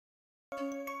Hi,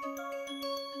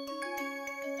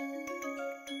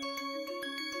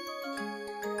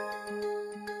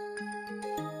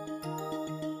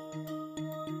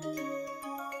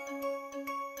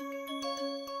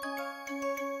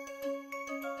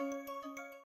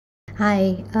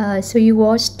 so you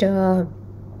watched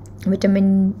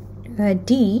vitamin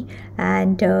D,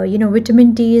 and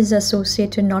vitamin D is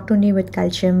associated not only with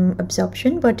calcium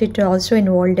absorption, but it also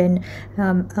involved in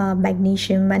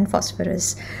magnesium and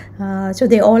phosphorus. So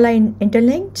they all are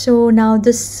interlinked. So now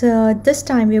this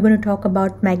time we're going to talk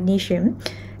about magnesium.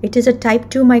 It is a type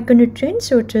 2 micronutrient,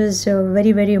 so it is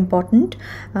very important.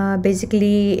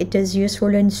 Basically, it is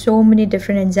useful in so many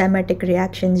different enzymatic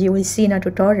reactions you will see in a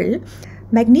tutorial.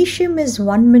 Magnesium is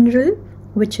one mineral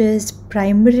which is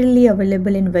primarily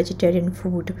available in vegetarian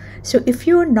food. So if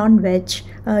you're non-veg,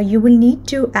 you will need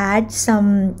to add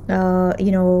some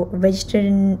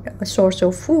vegetarian source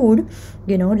of food,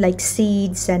 like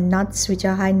seeds and nuts which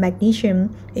are high in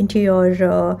magnesium, into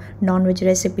your non-veg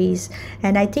recipes.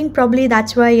 And I think probably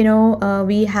that's why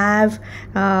we have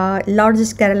a lot of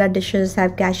these Kerala dishes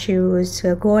have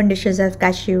cashews, Goan dishes have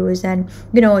cashews, and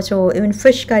so even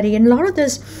fish curry and a lot of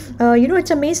this.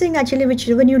 It's amazing actually, which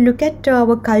when you look at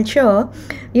our culture,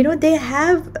 they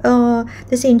have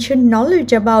this ancient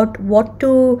knowledge about what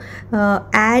to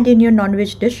add in your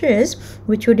non-veg dishes,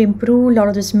 which would improve a lot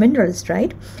of these minerals,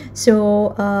 right? So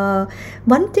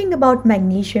one thing about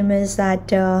magnesium is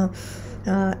that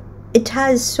it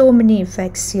has so many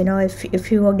effects.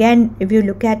 If you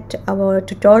look at our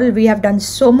tutorial, we have done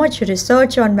so much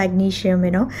research on magnesium.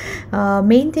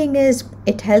 Main thing is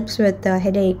it helps with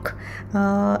headache,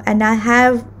 and I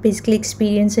have basically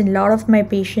experienced in a lot of my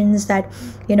patients that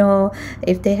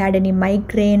if they had any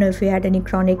migraine or if they had any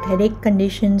chronic headache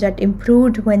conditions, that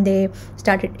improved when they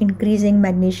started increasing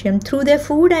magnesium through their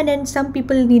food. And then some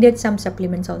people needed some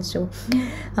supplements also.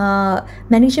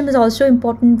 Magnesium is also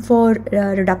important for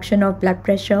reduction of blood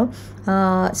pressure.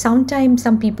 Sometimes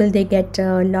some people, they get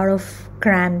a lot of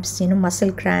cramps,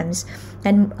 muscle cramps,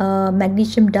 and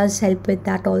magnesium does help with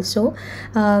that also.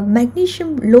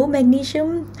 Low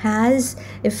magnesium has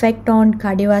effect on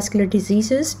cardiovascular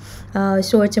diseases,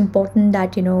 so it's important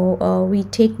that we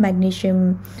take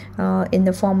magnesium in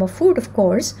the form of food, of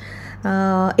course.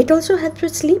 It also helps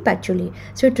with sleep actually,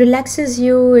 so it relaxes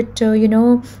you, it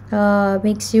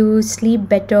makes you sleep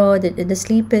better. The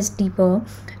sleep is deeper.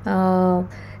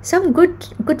 Some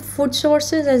good food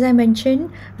sources, as I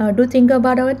mentioned, do think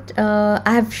about it.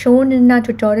 I have shown in our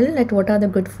tutorial that what are the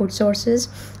good food sources.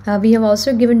 We have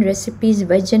also given recipes,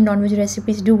 veg and non-veg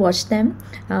recipes. Do watch them,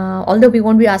 although we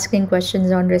won't be asking questions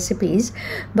on recipes,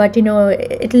 but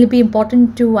it will be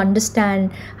important to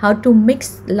understand how to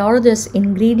mix a lot of this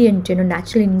ingredient,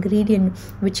 natural ingredient,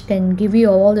 which can give you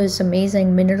all those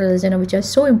amazing minerals, which are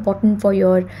so important for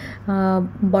your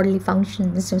bodily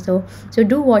functions. So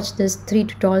do watch these 3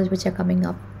 tutorials which are coming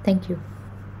up. Thank you.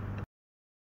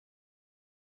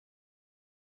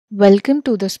 Welcome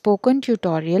to the spoken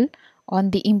tutorial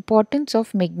on the importance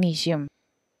of magnesium.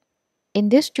 In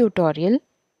this tutorial,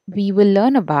 we will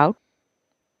learn about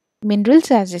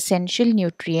minerals as essential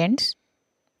nutrients,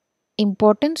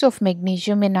 importance of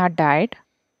magnesium in our diet,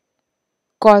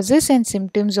 causes and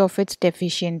symptoms of its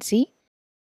deficiency,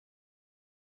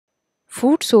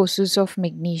 food sources of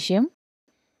magnesium,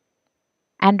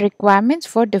 and requirements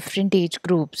for different age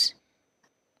groups.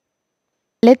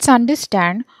 Let's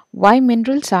understand why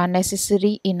minerals are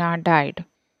necessary in our diet.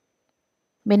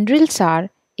 Minerals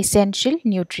are essential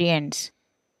nutrients.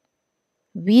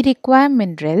 We require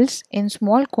minerals in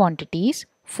small quantities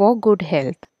for good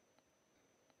health.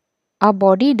 Our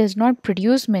body does not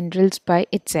produce minerals by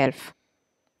itself.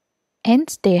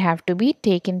 Hence, they have to be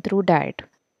taken through diet.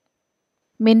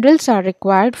 Minerals are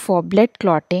required for blood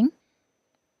clotting.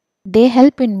 They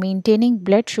help in maintaining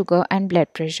blood sugar and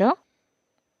blood pressure.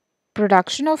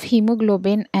 Production of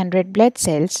hemoglobin and red blood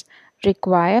cells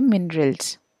require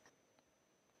minerals.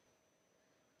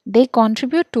 They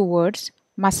contribute towards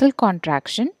muscle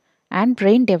contraction and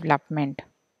brain development.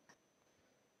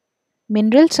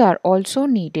 Minerals are also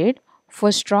needed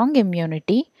for strong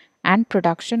immunity and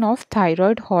production of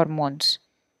thyroid hormones.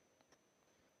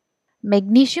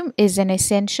 Magnesium is an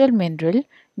essential mineral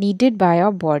needed by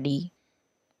our body.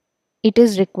 It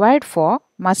is required for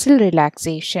muscle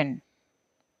relaxation.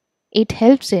 It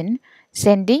helps in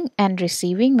sending and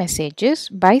receiving messages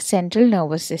by central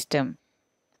nervous system.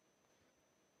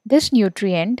 This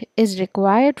nutrient is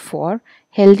required for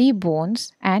healthy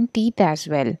bones and teeth as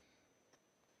well.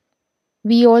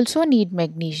 We also need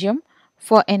magnesium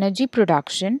for energy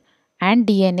production and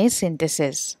DNA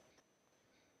synthesis.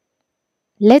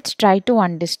 Let's try to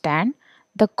understand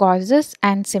The causes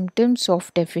and symptoms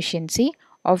of deficiency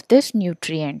of this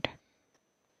nutrient.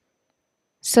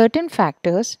 Certain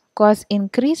factors cause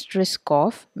increased risk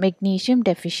of magnesium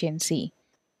deficiency.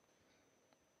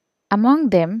 Among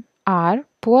them are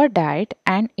poor diet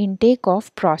and intake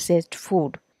of processed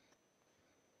food.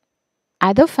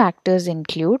 Other factors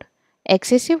include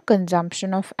excessive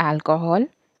consumption of alcohol,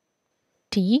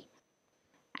 tea,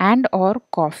 and or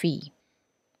coffee.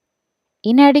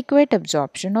 Inadequate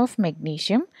absorption of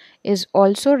magnesium is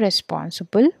also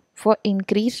responsible for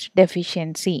increased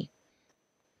deficiency.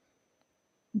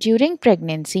 During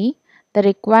pregnancy, the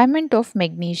requirement of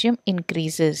magnesium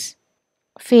increases.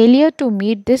 Failure to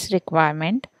meet this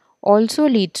requirement also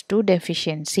leads to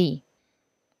deficiency.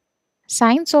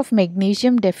 Signs of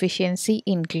magnesium deficiency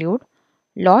include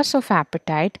loss of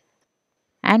appetite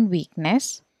and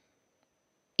weakness.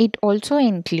 It also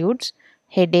includes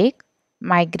headache,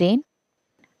 migraine,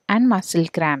 and muscle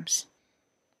cramps.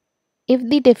 If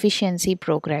the deficiency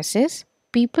progresses,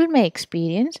 people may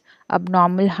experience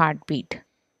abnormal heartbeat.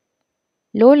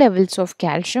 Low levels of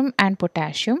calcium and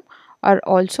potassium are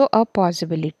also a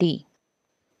possibility.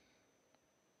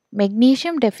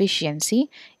 Magnesium deficiency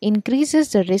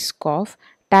increases the risk of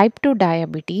type 2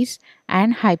 diabetes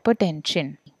and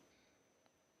hypertension.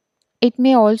 It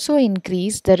may also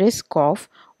increase the risk of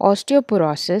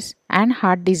osteoporosis and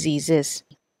heart diseases.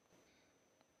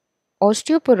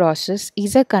 Osteoporosis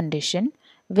is a condition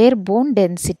where bone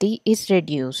density is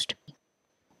reduced.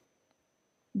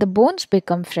 The bones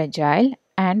become fragile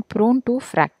and prone to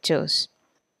fractures.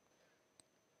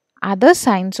 Other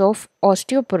signs of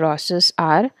osteoporosis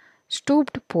are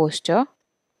stooped posture,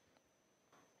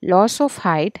 loss of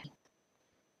height,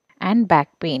 and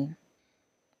back pain.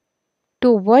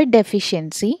 To avoid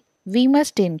deficiency, we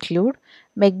must include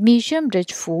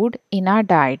magnesium-rich food in our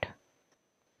diet.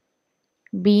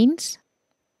 Beans,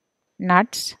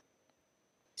 nuts,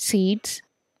 seeds,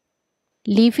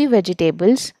 leafy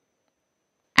vegetables,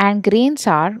 and grains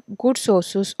are good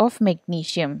sources of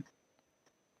magnesium.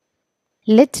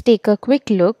 Let's take a quick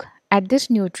look at this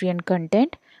nutrient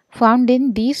content found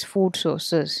in these food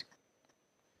sources.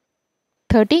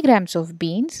 30 grams of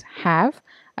beans have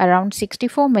around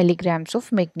 64 milligrams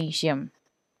of magnesium.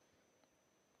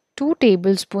 2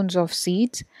 tablespoons of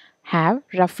seeds have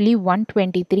roughly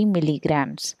 123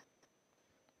 milligrams.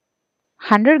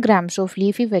 100 grams of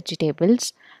leafy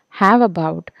vegetables have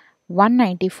about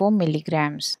 194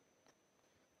 milligrams.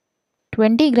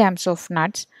 20 grams of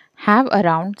nuts have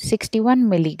around 61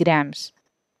 milligrams.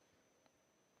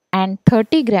 And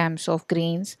 30 grams of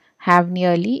grains have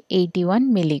nearly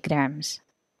 81 milligrams.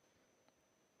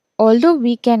 Although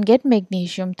we can get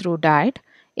magnesium through diet,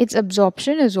 its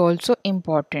absorption is also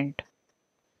important.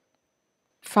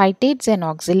 Phytates and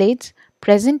oxalates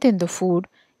present in the food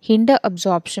hinder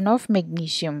absorption of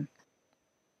magnesium.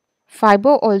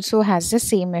 Fiber also has the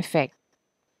same effect.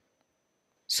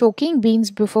 Soaking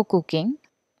beans before cooking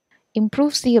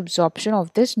improves the absorption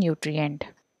of this nutrient.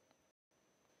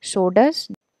 So does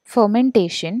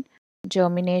fermentation,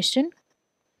 germination,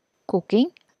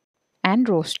 cooking, and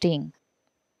roasting.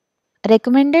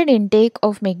 Recommended intake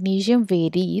of magnesium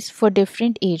varies for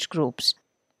different age groups.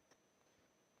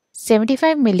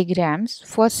 75 milligrams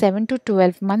for 7 to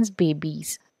 12 months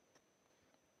babies.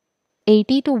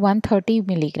 80 to 130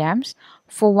 milligrams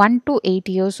for 1 to 8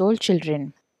 years old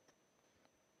children.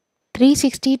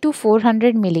 360 to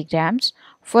 400 milligrams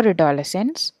for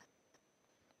adolescents.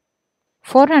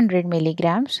 400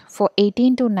 milligrams for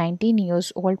 18 to 19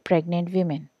 years old pregnant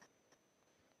women.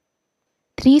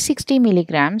 360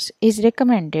 milligrams is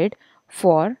recommended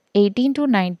for 18 to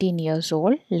 19 years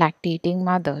old lactating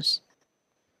mothers.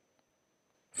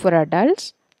 For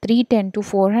adults, 310 to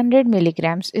 400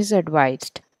 milligrams is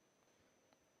advised.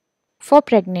 For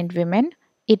pregnant women,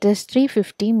 it is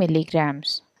 350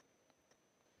 milligrams.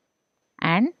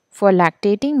 And for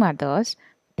lactating mothers,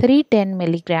 310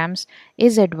 milligrams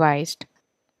is advised.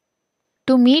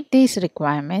 To meet these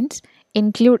requirements,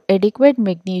 include adequate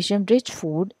magnesium-rich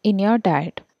food in your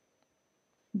diet.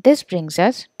 This brings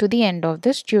us to the end of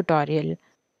this tutorial.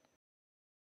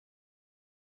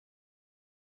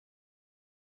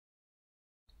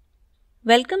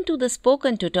 Welcome to the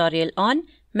spoken tutorial on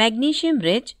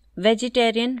magnesium-rich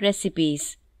vegetarian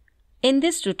recipes. In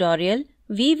this tutorial,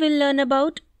 we will learn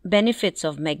about benefits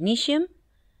of magnesium,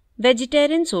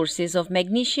 vegetarian sources of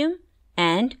magnesium,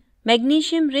 and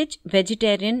magnesium-rich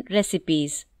vegetarian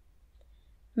recipes.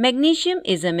 Magnesium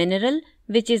is a mineral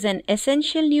which is an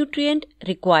essential nutrient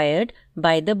required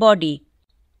by the body.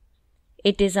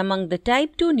 It is among the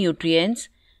type 2 nutrients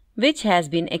which has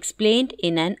been explained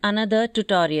in another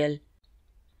tutorial.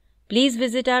 Please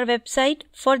visit our website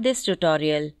for this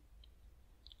tutorial.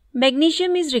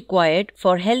 Magnesium is required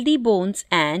for healthy bones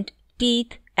and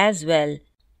teeth as well.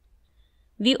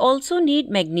 We also need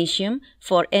magnesium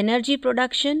for energy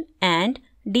production and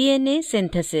DNA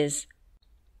synthesis.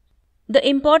 The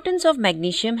importance of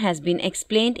magnesium has been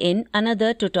explained in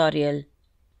another tutorial.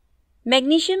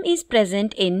 Magnesium is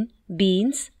present in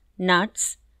beans,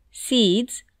 nuts,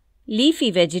 seeds,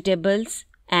 leafy vegetables,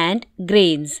 and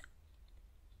grains.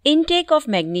 Intake of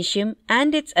magnesium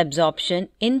and its absorption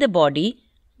in the body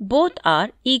both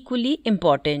are equally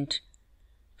important.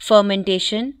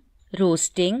 Fermentation,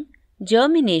 roasting,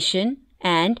 germination,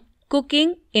 and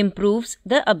cooking improves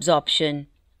the absorption.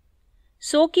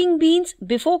 Soaking beans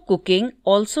before cooking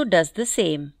also does the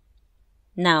same.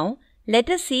 Now, let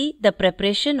us see the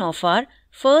preparation of our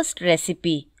first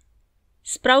recipe,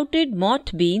 sprouted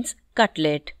moth beans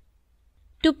cutlet.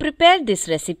 To prepare this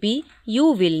recipe, you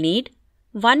will need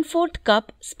 1/4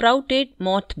 cup sprouted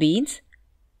moth beans,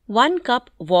 1 cup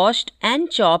washed and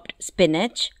chopped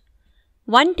spinach,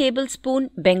 1 tablespoon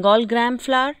Bengal gram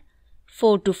flour,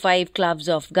 4 to 5 cloves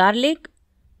of garlic,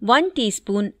 1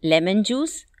 teaspoon lemon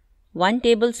juice, 1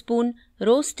 tablespoon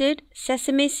roasted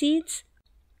sesame seeds,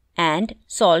 and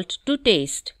salt to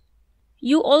taste.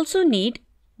 You also need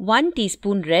 1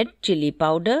 teaspoon red chili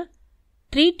powder,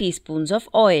 3 teaspoons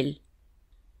of oil.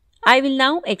 I will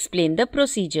now explain the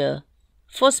procedure.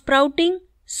 For sprouting,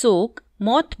 soak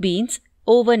moth beans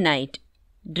overnight.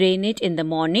 Drain it in the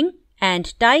morning and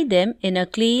tie them in a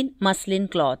clean muslin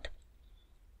cloth.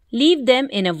 Leave them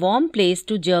in a warm place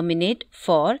to germinate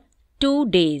for 2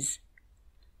 days.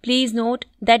 Please note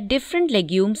that different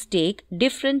legumes take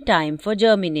different time for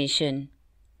germination.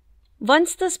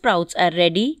 Once the sprouts are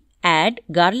ready, add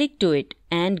garlic to it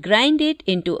and grind it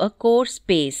into a coarse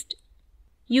paste.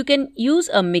 You can use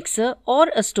a mixer or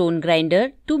a stone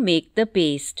grinder to make the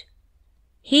paste.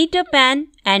 Heat a pan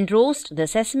and roast the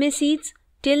sesame seeds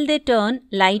till they turn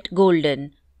light golden.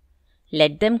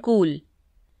 Let them cool.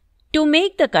 To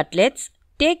make the cutlets,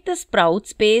 take the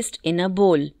sprouts paste in a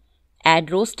bowl.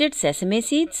 Add roasted sesame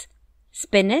seeds,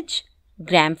 spinach,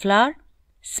 gram flour,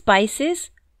 spices,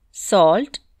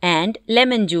 salt, and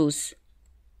lemon juice.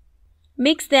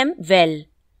 Mix them well.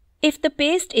 If the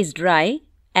paste is dry,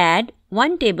 add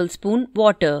 1 tablespoon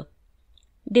water.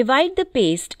 Divide the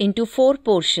paste into 4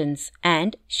 portions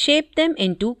and shape them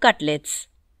into cutlets.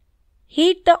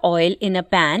 Heat the oil in a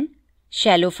pan.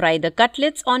 Shallow fry the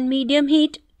cutlets on medium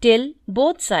heat till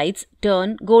both sides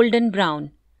turn golden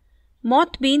brown.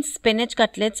 Moth beans spinach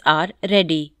cutlets are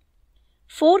ready.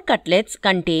 4 cutlets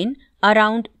contain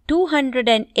around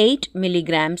 208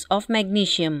 milligrams of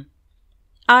magnesium.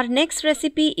 Our next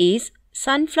recipe is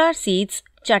sunflower seeds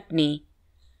chutney.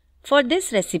 For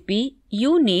this recipe,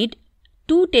 you need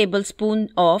 2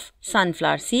 tablespoons of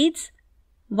sunflower seeds,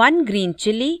 1 green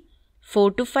chilli,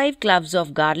 4 to 5 cloves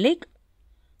of garlic,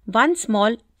 1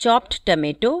 small chopped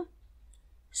tomato,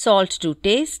 salt to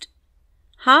taste,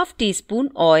 half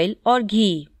teaspoon oil or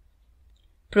ghee.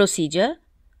 Procedure: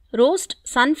 roast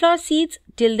sunflower seeds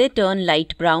till they turn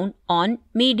light brown on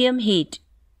medium heat.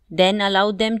 Then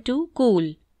allow them to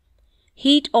cool.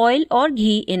 Heat oil or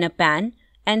ghee in a pan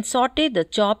and saute the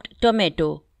chopped tomato.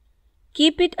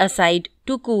 Keep it aside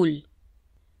to cool.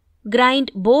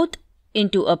 Grind both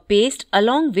into a paste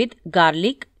along with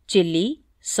garlic, chilli,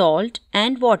 salt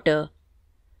and water.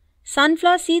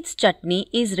 Sunflower seeds chutney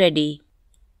is ready.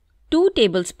 2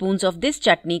 tablespoons of this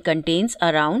chutney contains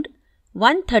around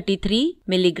 133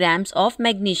 milligrams of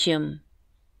magnesium.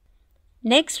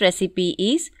 Next recipe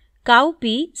is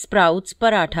cowpea sprouts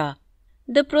paratha.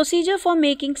 The procedure for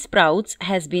making sprouts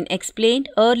has been explained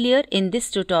earlier in this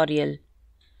tutorial.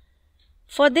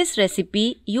 For this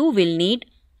recipe, you will need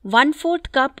 1/4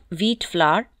 cup wheat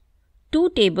flour, 2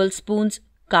 tablespoons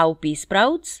cowpea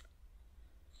sprouts,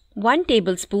 1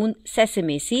 tablespoon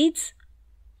sesame seeds,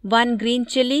 1 green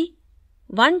chilli,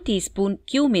 1 teaspoon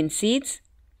cumin seeds,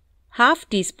 half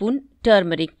teaspoon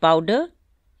turmeric powder.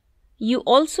 You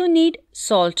also need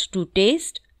salt to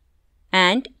taste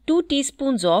and 2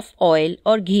 teaspoons of oil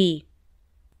or ghee.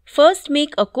 First,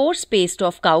 make a coarse paste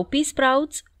of cowpea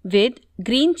sprouts with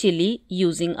green chilli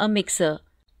using a mixer.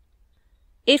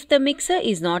 If the mixer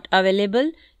is not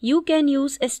available, you can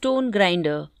use a stone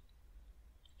grinder.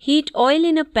 Heat oil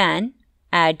in a pan,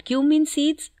 add cumin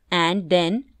seeds and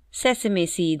then sesame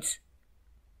seeds.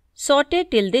 Saute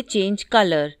till they change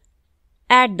color.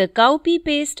 Add the cowpea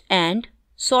paste and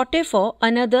saute for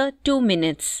another 2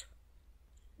 minutes.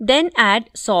 Then add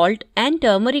salt and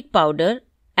turmeric powder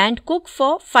and cook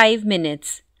for 5 minutes.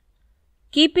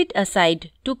 Keep it aside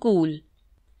to cool.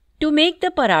 To make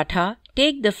the paratha,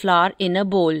 take the flour in a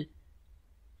bowl.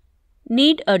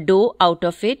 Knead a dough out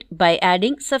of it by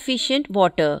adding sufficient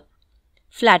water.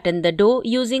 Flatten the dough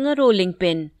using a rolling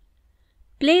pin.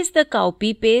 Place the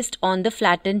cowpea paste on the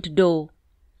flattened dough.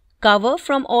 Cover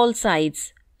from all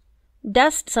sides.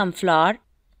 Dust some flour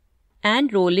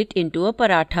and roll it into a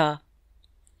paratha.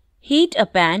 Heat a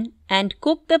pan and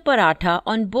cook the paratha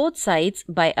on both sides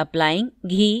by applying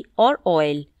ghee or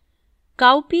oil.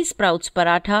 Cowpea sprouts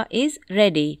paratha is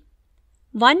ready.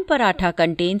 One paratha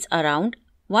contains around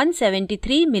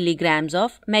 173 milligrams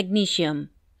of magnesium.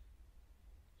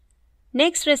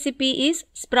 Next recipe is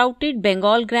sprouted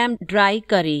Bengal gram dry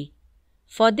curry.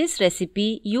 For this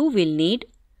recipe, you will need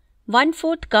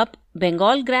 1/4 cup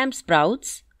Bengal gram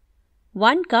sprouts,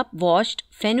 1 cup washed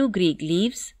fenugreek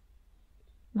leaves,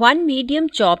 1 medium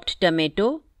chopped tomato,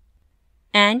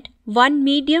 and 1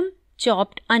 medium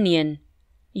chopped onion.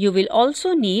 You will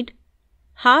also need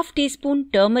half teaspoon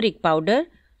turmeric powder,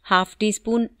 half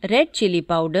teaspoon red chili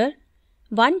powder,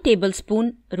 1 tablespoon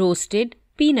roasted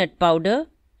peanut powder,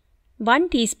 1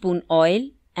 teaspoon oil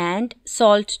and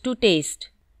salt to taste.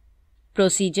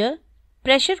 Procedure: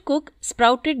 pressure cook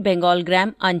sprouted Bengal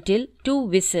gram until 2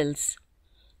 whistles.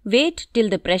 Wait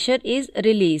till the pressure is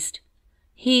released.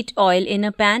 Heat oil in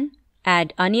a pan,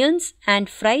 add onions and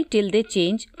fry till they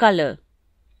change color.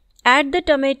 Add the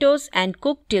tomatoes and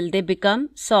cook till they become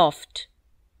soft.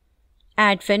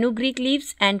 Add fenugreek leaves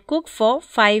and cook for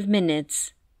 5 minutes.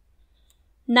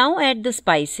 Now add the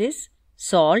spices,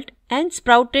 salt and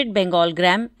sprouted Bengal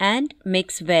gram and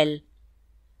mix well.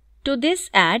 To this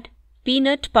add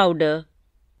peanut powder.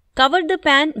 Cover the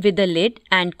pan with a lid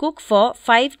and cook for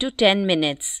 5 to 10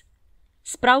 minutes.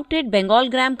 Sprouted Bengal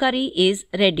gram curry is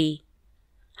ready.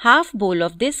 Half bowl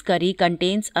of this curry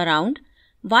contains around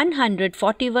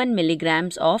 141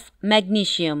 milligrams of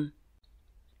magnesium.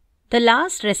 The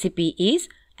last recipe is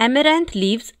amaranth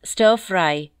leaves stir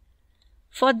fry.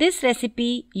 For this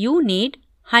recipe, you need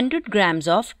 100 grams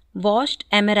of washed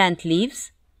amaranth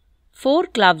leaves, 4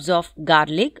 cloves of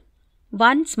garlic,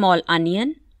 1 small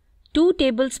onion, 2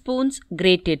 tablespoons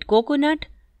grated coconut,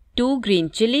 2 green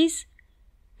chilies,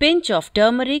 pinch of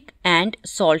turmeric and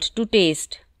salt to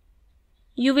taste.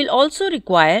 You will also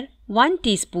require 1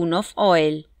 teaspoon of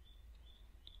oil.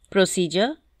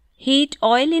 Procedure: heat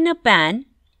oil in a pan,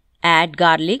 add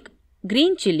garlic,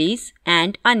 green chilies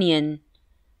and onion.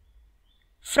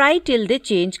 Fry till they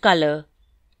change color.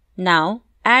 Now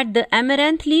add the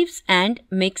amaranth leaves and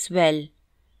mix well.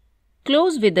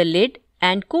 Close with the lid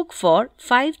and cook for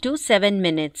 5 to 7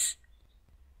 minutes.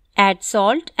 Add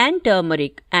salt and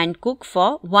turmeric and cook for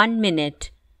 1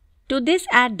 minute. To this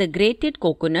add the grated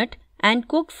coconut and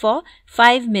cook for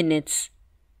 5 minutes.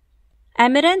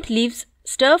 Amaranth leaves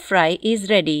stir fry is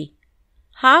ready.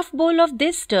 Half bowl of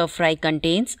this stir fry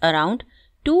contains around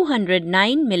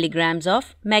 209 milligrams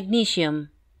of magnesium.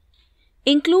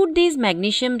 Include these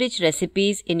magnesium-rich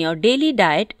recipes in your daily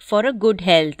diet for a good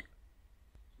health.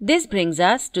 This brings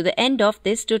us to the end of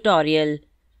this tutorial.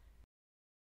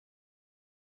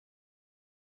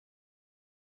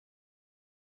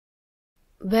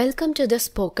 Welcome to the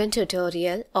spoken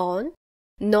tutorial on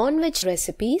non-veg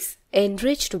recipes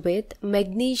enriched with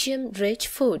magnesium-rich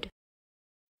food.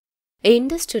 In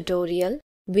this tutorial,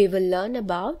 we will learn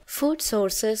about food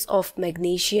sources of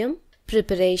magnesium,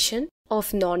 preparation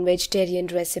of non-vegetarian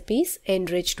recipes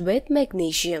enriched with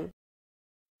magnesium.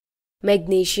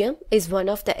 Magnesium is one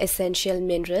of the essential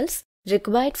minerals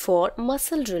required for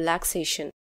muscle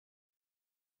relaxation.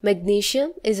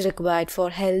 Magnesium is required for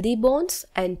healthy bones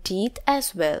and teeth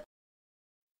as well.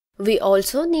 We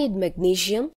also need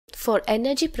magnesium for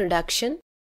energy production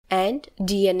and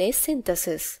DNA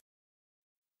synthesis.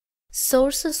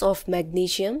 Sources of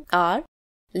magnesium are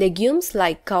legumes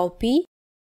like cowpea,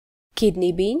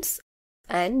 kidney beans,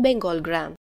 and Bengal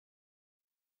gram.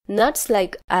 Nuts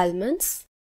like almonds,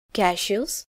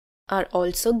 cashews are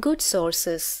also good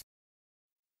sources.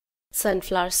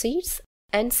 Sunflower seeds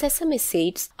and sesame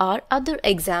seeds are other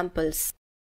examples.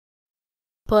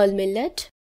 Pearl millet,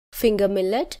 finger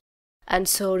millet, and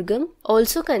sorghum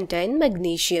also contain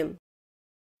magnesium.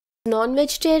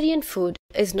 Non-vegetarian food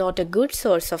is not a good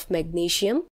source of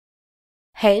magnesium.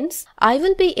 Hence, I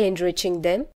will be enriching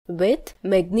them with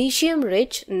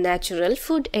magnesium-rich natural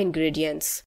food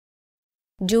ingredients.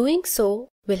 Doing so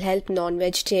will help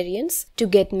non-vegetarians to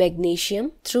get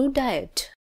magnesium through diet.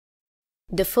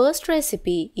 The first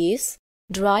recipe is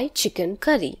dry chicken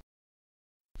curry.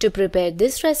 To prepare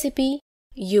this recipe,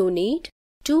 you need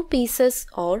 2 pieces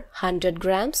or 100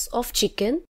 grams of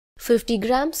chicken, 50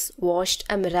 grams washed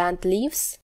amaranth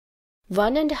leaves,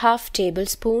 1.5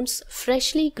 tablespoons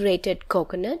freshly grated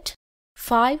coconut,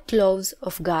 5 cloves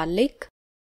of garlic,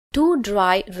 2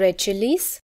 dry red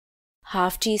chilies,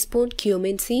 half teaspoon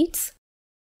cumin seeds,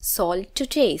 salt to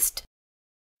taste.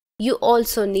 You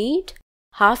also need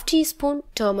half teaspoon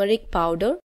turmeric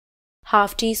powder,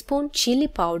 half teaspoon chili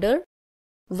powder,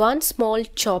 1 small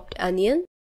chopped onion,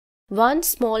 1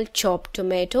 small chopped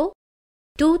tomato,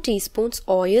 2 teaspoons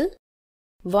oil,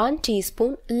 1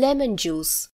 teaspoon lemon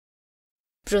juice.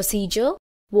 Procedure: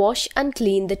 wash and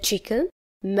clean the chicken.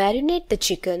 Marinate the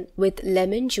chicken with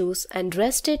lemon juice and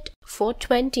rest it for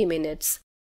 20 minutes.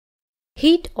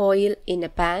 Heat oil in a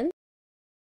pan.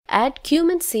 Add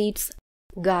cumin seeds,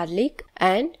 garlic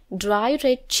and dry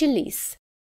red chilies.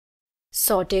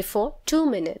 Saute for 2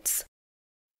 minutes.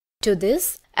 To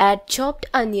this, add chopped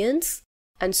onions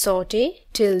and saute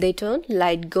till they turn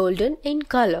light golden in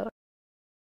color.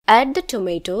 Add the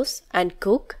tomatoes and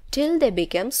cook till they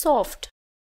become soft.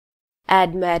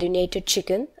 Add marinated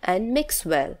chicken and mix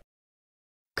well.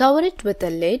 Cover it with a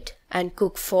lid and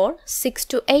cook for 6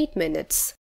 to 8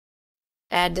 minutes.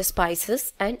 Add the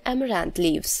spices and amaranth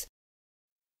leaves.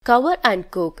 Cover and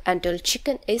cook until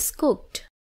chicken is cooked.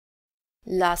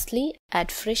 Lastly,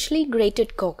 add freshly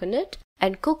grated coconut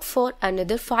and cook for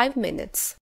another 5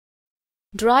 minutes.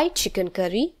 Dry chicken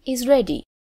curry is ready.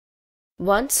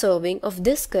 One serving of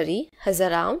this curry has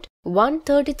around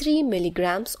 133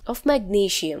 milligrams of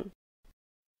magnesium.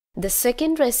 The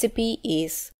second recipe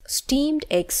is steamed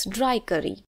eggs dry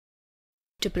curry.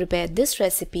 To prepare this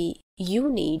recipe, you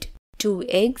need 2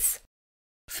 eggs,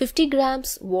 50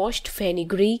 grams washed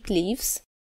fenugreek leaves,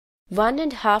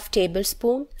 1½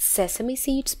 tablespoon sesame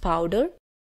seeds powder,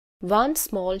 1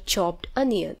 small chopped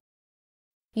onion.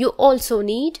 You also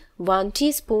need 1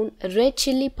 teaspoon red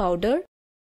chili powder,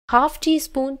 half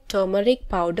teaspoon turmeric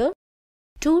powder,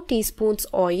 2 teaspoons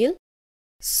oil,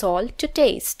 salt to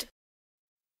taste.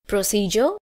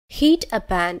 Procedure: heat a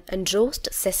pan and roast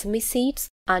sesame seeds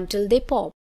until they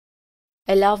pop.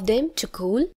 Allow them to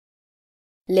cool.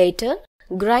 Later,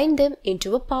 grind them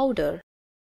into a powder.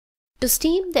 To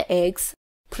steam the eggs,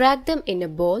 crack them in a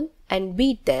bowl and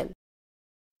beat them.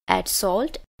 Add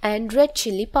salt and red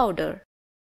chili powder.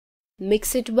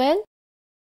 Mix it well.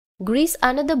 Grease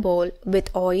another bowl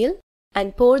with oil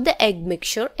and pour the egg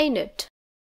mixture in it.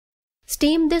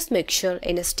 Steam this mixture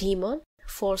in a steamer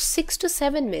for 6 to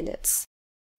 7 minutes.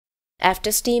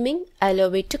 After steaming, allow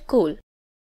it to cool.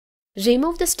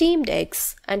 Remove the steamed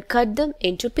eggs and cut them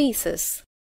into pieces.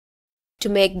 To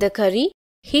make the curry,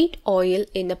 heat oil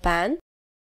in a pan.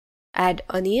 Add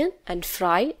onion and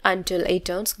fry until it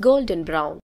turns golden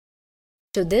brown.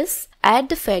 To this, add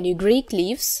the fenugreek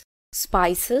leaves,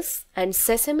 spices and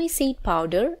sesame seed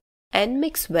powder and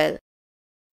mix well.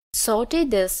 Saute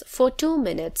this for 2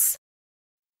 minutes.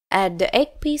 Add the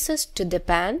egg pieces to the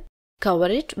pan, cover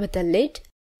it with a lid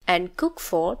and cook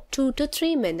for 2 to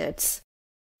 3 minutes.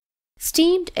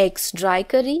 Steamed eggs dry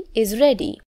curry is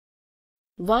ready.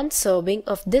 One serving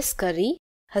of this curry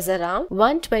has around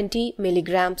 120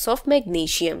 milligrams of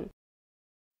magnesium.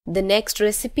 The next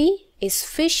recipe is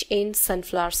fish in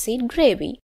sunflower seed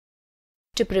gravy.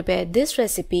 To prepare this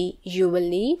recipe, you will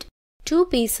need 2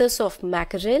 pieces of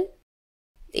mackerel.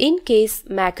 In case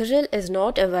mackerel is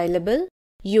not available,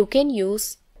 you can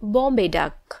use Bombay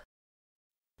duck.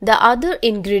 The other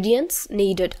ingredients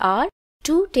needed are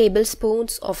 2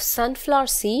 tablespoons of sunflower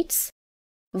seeds,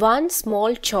 1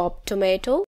 small chopped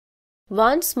tomato,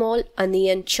 1 small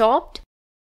onion chopped,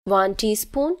 1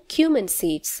 teaspoon cumin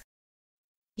seeds.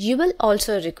 You will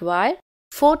also require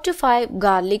 4 to 5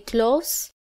 garlic cloves,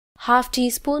 half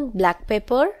teaspoon black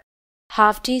pepper,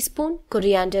 half teaspoon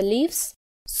coriander leaves,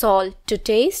 salt to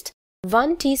taste,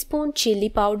 1 teaspoon chili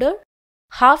powder,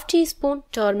 half teaspoon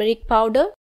turmeric powder,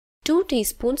 2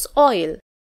 teaspoons oil.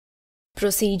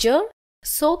 Procedure: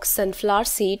 soak sunflower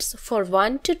seeds for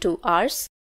 1 to 2 hours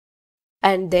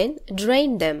and then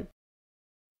drain them.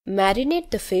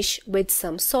 Marinate the fish with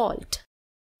some salt.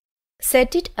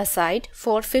 Set it aside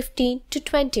for 15 to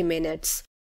 20 minutes.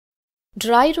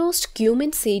 Dry roast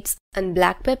cumin seeds and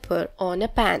black pepper on a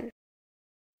pan.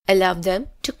 Allow them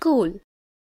to cool.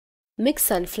 Mix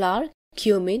sunflower,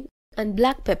 cumin and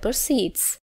black pepper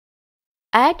seeds.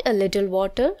 Add a little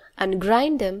water and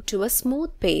grind them to a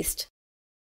smooth paste.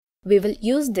 We will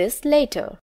use this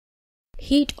later.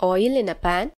 Heat oil in a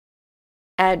pan.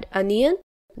 Add onion,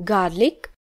 garlic.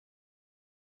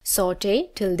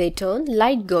 Saute till they turn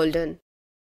light golden.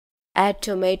 Add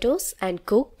tomatoes and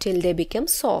cook till they become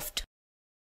soft.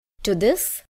 To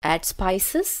this, add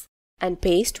spices and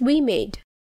paste we made.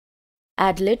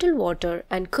 Add little water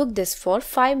and cook this for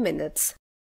 5 minutes.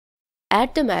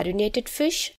 Add the marinated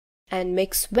fish and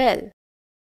mix well.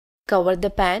 Cover the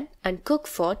pan and cook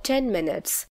for 10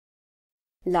 minutes.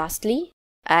 Lastly,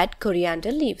 add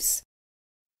coriander leaves.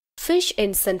 Fish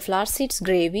in sunflower seeds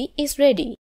gravy is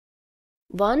ready.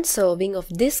 One serving of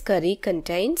this curry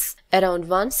contains around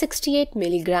 168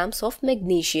 milligrams of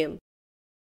magnesium.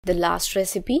 The last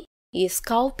recipe is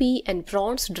cowpea and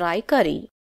prawns dry curry.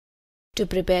 To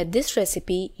prepare this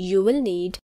recipe, you will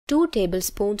need 2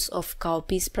 tablespoons of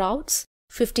cowpea sprouts,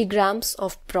 50 grams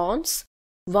of prawns,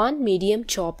 1 medium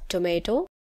chopped tomato,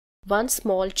 1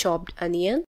 small chopped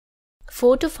onion,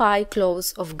 4 to 5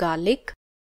 cloves of garlic,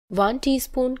 1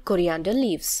 teaspoon coriander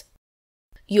leaves.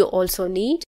 You also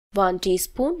need 1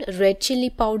 teaspoon red chili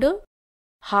powder,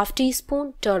 half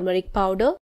teaspoon turmeric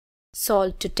powder,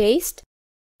 salt to taste,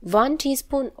 1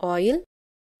 teaspoon oil,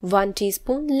 1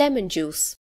 teaspoon lemon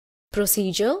juice.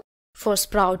 Procedure: for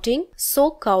sprouting,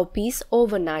 soak cowpeas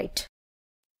overnight.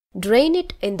 Drain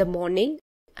it in the morning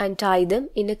and tie them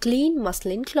in a clean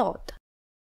muslin cloth.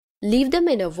 Leave them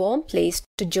in a warm place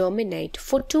to germinate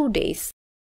for 2 days.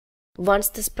 Once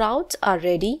the sprouts are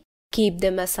ready, keep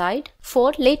them aside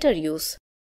for later use.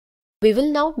 We will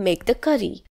now make the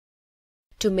curry.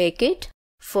 To make it,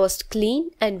 first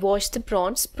clean and wash the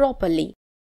prawns properly.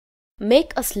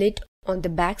 Make a slit on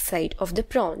the back side of the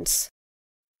prawns.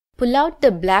 Pull out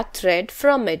the black thread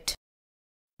from it.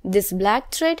 This black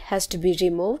thread has to be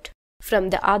removed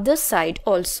from the other side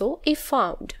also if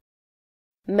found.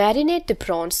 Marinate the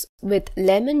prawns with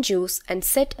lemon juice and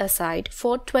set aside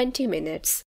for 20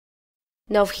 minutes.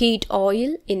 Now heat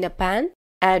oil in a pan,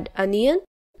 add onion,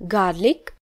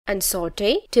 garlic and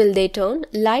saute till they turn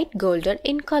light golden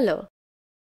in color.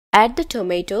 Add the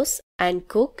tomatoes and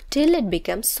cook till it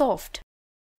becomes soft.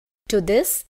 To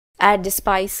this, add the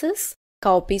spices,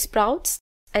 cowpea sprouts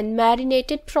and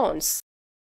marinated prawns.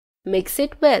 Mix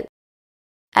it well.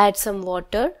 Add some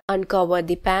water and cover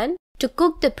the pan to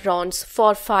cook the prawns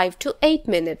for 5 to 8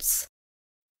 minutes.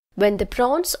 When the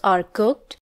prawns are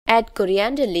cooked, add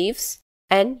coriander leaves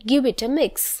and give it a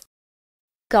mix.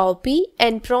 Cowpea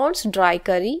and prawns dry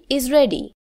curry is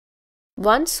ready.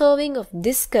 One serving of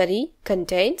this curry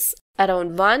contains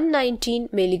around 119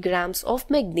 milligrams of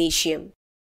magnesium.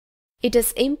 It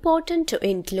is important to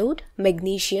include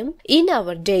magnesium in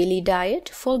our daily diet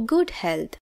for good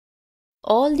health.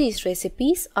 All these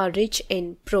recipes are rich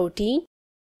in protein,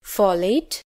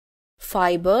 folate,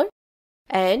 fiber,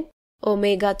 and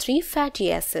omega-3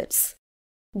 fatty acids.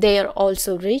 They are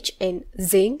also rich in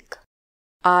zinc,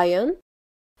 iron,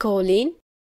 choline,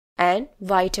 and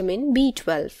vitamin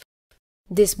B12.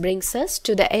 This brings us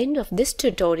to the end of this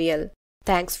tutorial.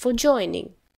 Thanks for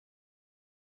joining.